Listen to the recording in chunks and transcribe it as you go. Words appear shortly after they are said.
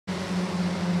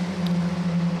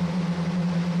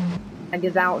And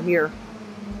is out here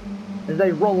as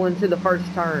they roll into the first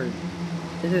turn.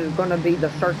 This is going to be the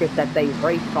circus that they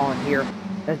race on here,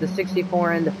 as the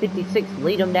 64 and the 56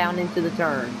 lead them down into the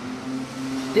turn.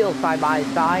 Still side by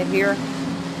side here.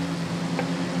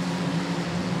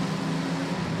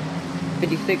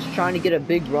 56 trying to get a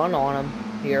big run on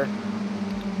them here.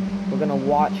 We're going to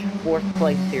watch 4th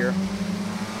place here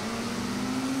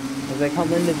as they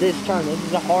come into this turn. This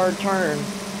is a hard turn.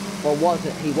 Well,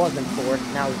 he wasn't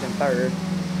 4th, now he's in 3rd.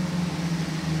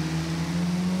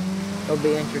 It'll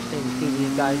be interesting to see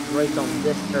these guys race on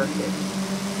this circuit.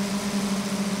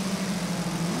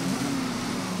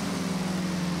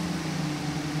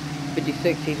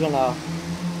 '56, he's gonna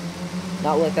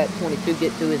not let that 22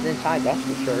 get to his inside, that's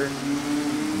for sure.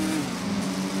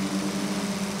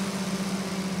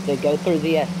 They go through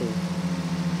the S's.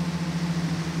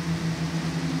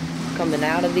 Coming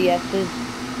out of the S's,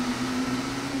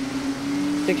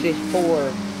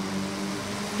 64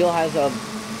 still has a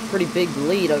pretty big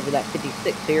lead over that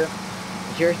 56 here.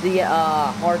 Here's the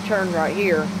hard turn right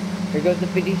here. Here goes the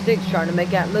 56 trying to make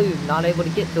that move. Not able to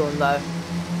get to him though.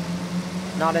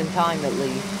 Not in time at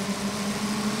least.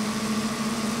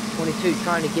 22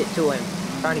 trying to get to him.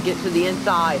 Trying to get to the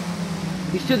inside.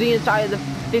 He's to the inside of the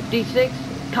 56.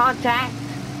 Contact.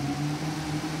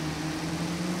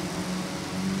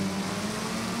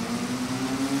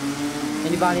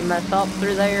 Anybody mess up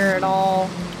through there at all?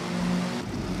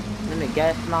 I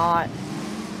guess not.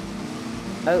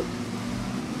 Oh.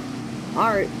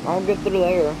 Alright, I'll get through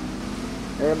there.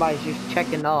 Everybody's just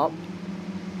checking up.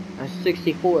 And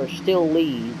 64 still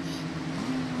leads.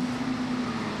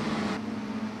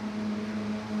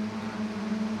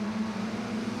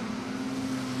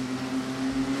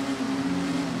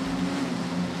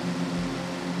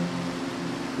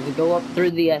 They go up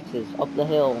through the S's, up the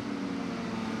hill.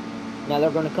 Now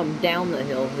they're going to come down the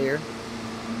hill here.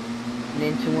 And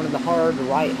into one of the hard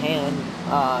right-hand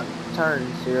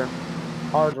turns here.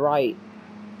 Hard right.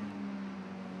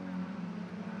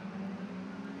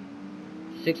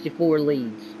 64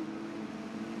 leads.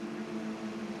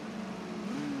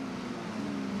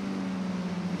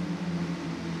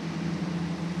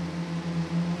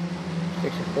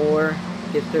 '64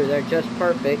 gets through there just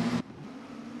perfect.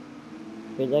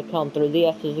 Here they come through the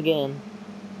S's again.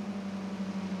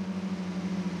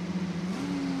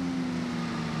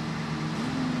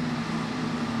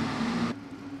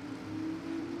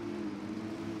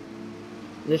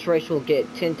 This race will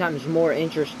get 10 times more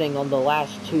interesting on the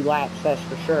last 2 laps, that's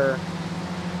for sure.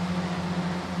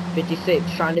 56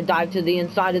 trying to dive to the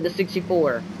inside of the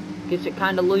 64. Gets it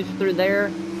kind of loose through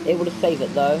there. Able to save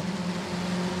it though.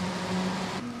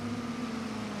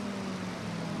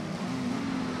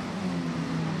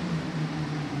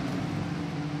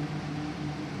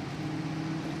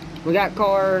 We got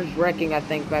cars wrecking, I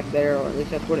think, back there, or at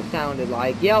least that's what it sounded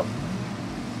like. Yep.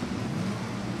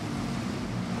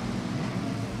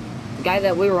 The guy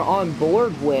that we were on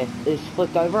board with is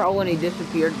flipped over. Oh, and he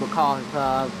disappeared because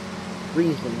of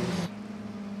reasons.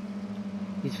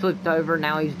 He's flipped over,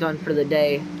 now he's done for the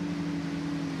day.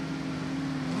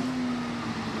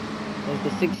 There's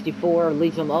the 64,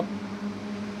 leads him up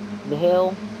the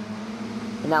hill.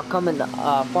 And now coming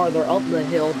farther up the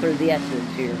hill through the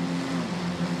S's here.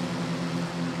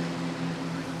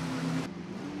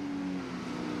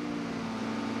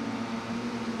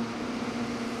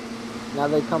 Now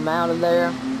they come out of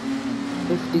there.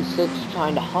 56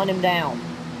 trying to hunt him down.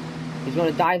 He's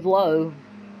going to dive low.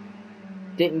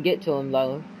 Didn't get to him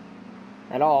though.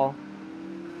 At all.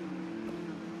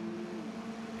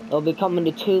 They'll be coming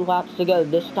to 2 laps to go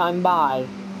this time by.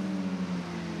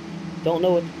 Don't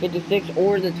know what the 56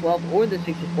 or the 12 or the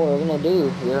 64 are going to do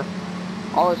here.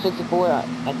 All the 64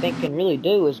 I think can really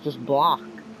do is just block.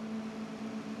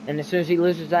 And as soon as he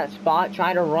loses that spot,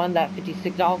 try to run that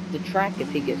 56 off the track if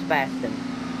he gets past him.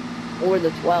 Or the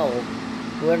 12.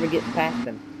 Whoever gets past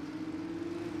him.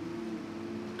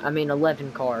 I mean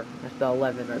 11 car. That's the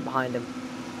 11 right behind him.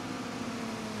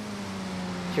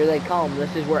 Here they come.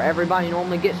 This is where everybody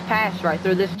normally gets past, right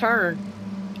through this turn.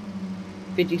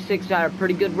 56 got a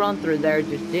pretty good run through there.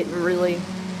 Just didn't really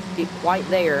get quite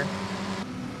there.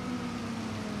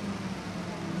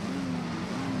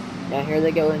 Now here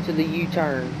they go into the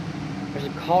U-turn. There's a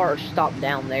car stopped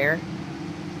down there.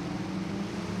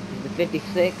 The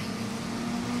 56.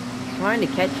 Trying to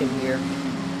catch him here.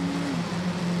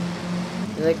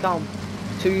 Here they come.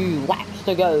 2 laps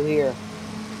to go here.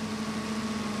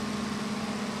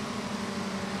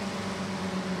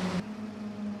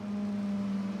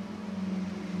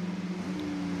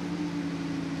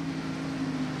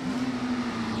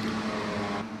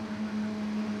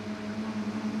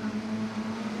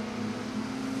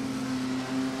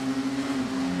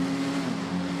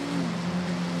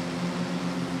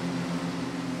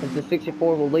 As the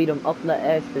 64 will lead him up the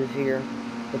S's here,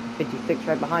 with the 56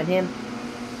 right behind him.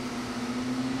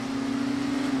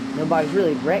 Nobody's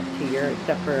really wrecked here,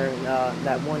 except for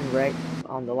that one wreck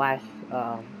on the last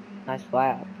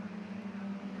lap.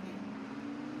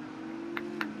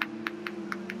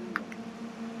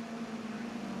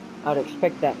 I'd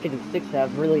expect that 56 to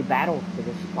have really battled for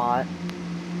this spot.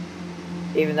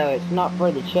 Even though it's not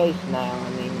for the chase now. I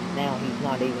mean, now he's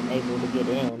not even able to get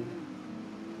in.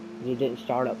 He didn't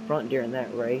start up front during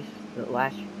that race. The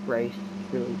last race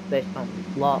is really based on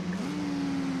luck.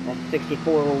 That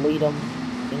 64 will lead him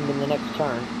into the next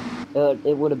turn.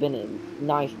 It would have been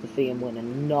nice to see him win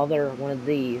another one of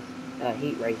these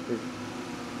heat races.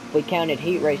 If we counted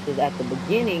heat races at the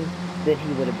beginning, then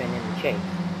he would have been in the chase.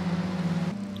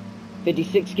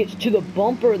 56 gets to the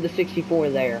bumper of the 64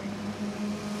 there.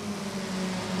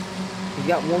 He's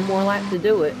got one more lap to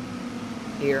do it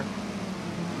here.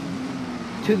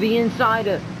 To the inside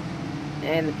of,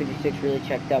 and the 56 really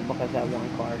checked up because that one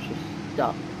car is just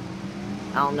stuck.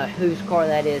 I don't know whose car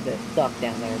that is that's stuck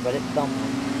down there, but it's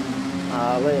someone.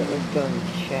 Let's go and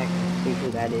check and see who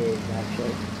that is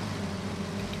actually.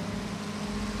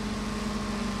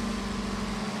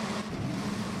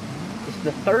 It's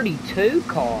the 32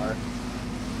 car.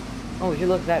 Oh, would you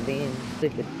look at that being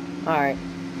stupid. Alright.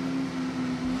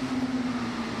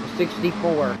 The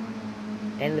 64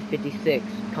 and the 56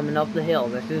 coming up the hill.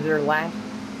 This is their last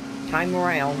time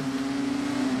around.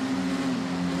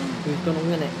 Who's gonna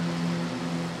win it?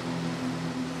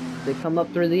 They come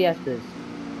up through the S's.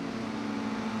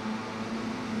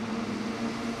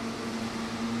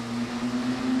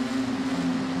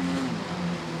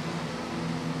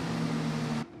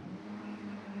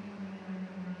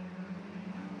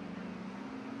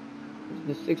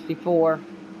 The 64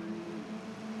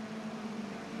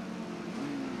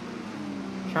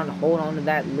 trying to hold on to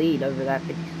that lead over that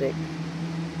 56.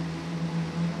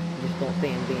 Just don't see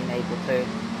him being able to.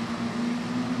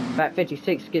 If that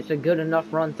 56 gets a good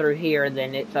enough run through here,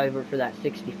 then it's over for that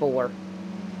 64.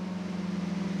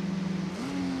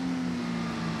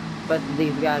 Both of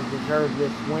these guys deserve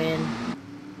this win.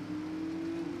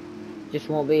 Just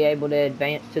won't be able to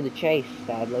advance to the chase,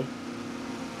 sadly.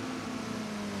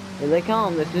 Here they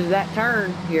come. This is that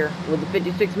turn here. Will the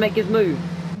 56 make his move?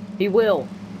 He will.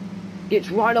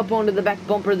 Gets right up onto the back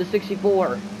bumper of the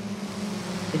 64.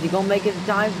 Is he going to make his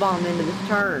dive bomb into this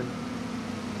turn?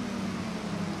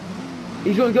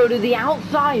 He's going to go to the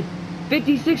outside.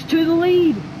 56 to the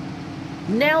lead.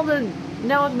 Now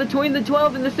it's between the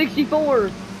 12 and the 64.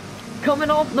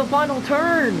 Coming off the final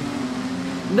turn.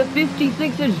 The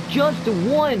 56 has just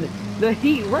won the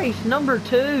heat race number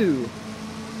 2.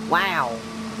 Wow.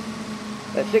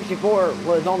 That 64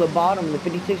 was on the bottom. The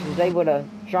 56 was able to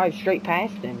drive straight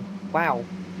past him. Wow.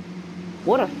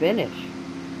 What a finish.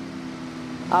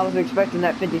 I was expecting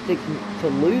that 56 to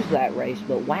lose that race,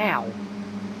 but wow.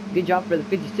 Good job for the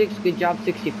 56. Good job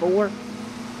 64.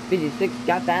 56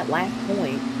 got that last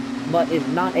point, but is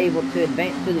not able to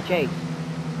advance to the chase.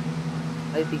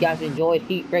 I hope you guys enjoyed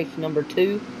heat race number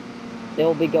 2. They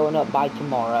will be going up by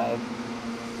tomorrow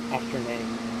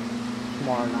afternoon.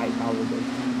 Tomorrow night, probably.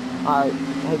 Alright,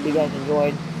 I hope you guys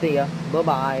enjoyed. See ya.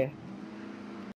 Bye-bye.